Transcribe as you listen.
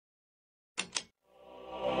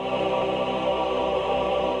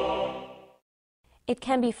It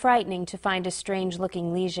can be frightening to find a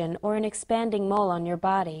strange-looking lesion or an expanding mole on your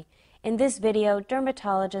body. In this video,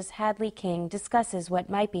 dermatologist Hadley King discusses what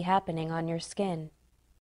might be happening on your skin.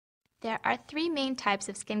 There are three main types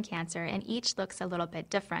of skin cancer, and each looks a little bit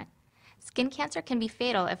different. Skin cancer can be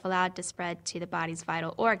fatal if allowed to spread to the body's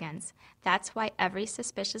vital organs. That's why every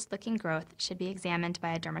suspicious-looking growth should be examined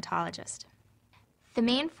by a dermatologist. The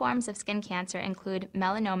main forms of skin cancer include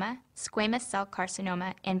melanoma, squamous cell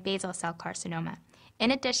carcinoma, and basal cell carcinoma. In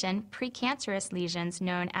addition, precancerous lesions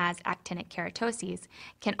known as actinic keratoses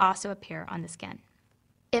can also appear on the skin.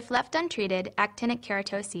 If left untreated, actinic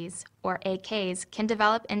keratoses, or AKs, can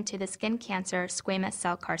develop into the skin cancer squamous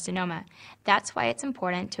cell carcinoma. That's why it's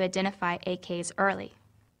important to identify AKs early.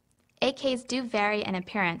 AKs do vary in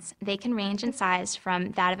appearance. They can range in size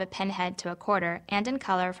from that of a pinhead to a quarter, and in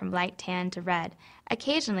color from light tan to red.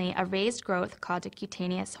 Occasionally, a raised growth called a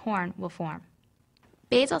cutaneous horn will form.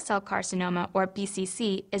 Basal cell carcinoma, or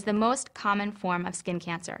BCC, is the most common form of skin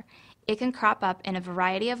cancer. It can crop up in a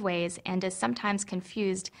variety of ways and is sometimes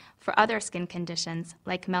confused for other skin conditions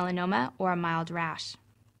like melanoma or a mild rash.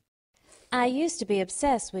 I used to be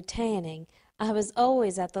obsessed with tanning. I was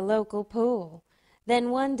always at the local pool. Then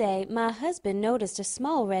one day, my husband noticed a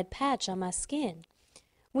small red patch on my skin.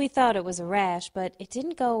 We thought it was a rash, but it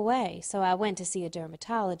didn't go away, so I went to see a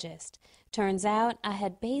dermatologist. Turns out I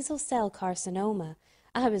had basal cell carcinoma.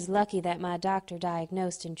 I was lucky that my doctor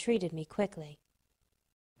diagnosed and treated me quickly.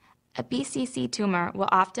 A BCC tumor will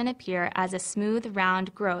often appear as a smooth,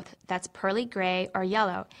 round growth that's pearly gray or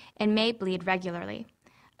yellow and may bleed regularly.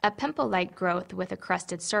 A pimple-like growth with a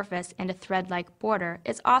crusted surface and a thread-like border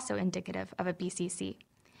is also indicative of a BCC.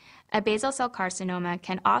 A basal cell carcinoma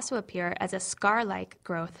can also appear as a scar-like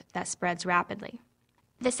growth that spreads rapidly.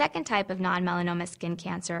 The second type of non-melanoma skin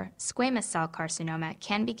cancer, squamous cell carcinoma,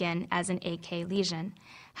 can begin as an AK lesion.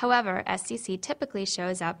 However, SCC typically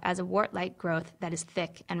shows up as a wart-like growth that is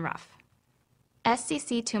thick and rough.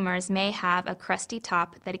 SCC tumors may have a crusty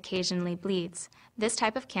top that occasionally bleeds. This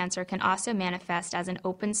type of cancer can also manifest as an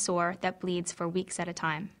open sore that bleeds for weeks at a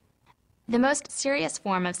time. The most serious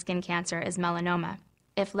form of skin cancer is melanoma.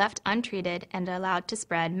 If left untreated and allowed to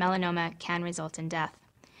spread, melanoma can result in death.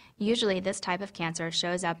 Usually, this type of cancer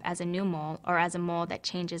shows up as a new mole or as a mole that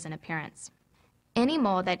changes in appearance. Any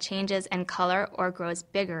mole that changes in color or grows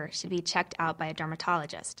bigger should be checked out by a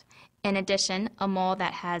dermatologist. In addition, a mole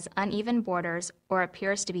that has uneven borders or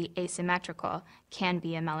appears to be asymmetrical can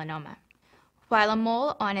be a melanoma. While a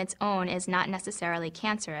mole on its own is not necessarily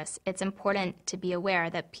cancerous, it's important to be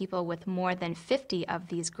aware that people with more than 50 of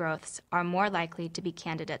these growths are more likely to be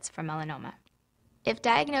candidates for melanoma. If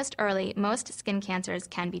diagnosed early, most skin cancers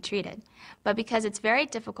can be treated, but because it's very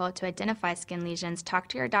difficult to identify skin lesions, talk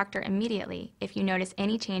to your doctor immediately if you notice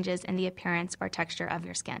any changes in the appearance or texture of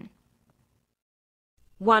your skin.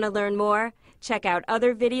 Want to learn more? Check out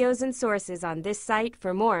other videos and sources on this site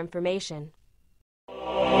for more information.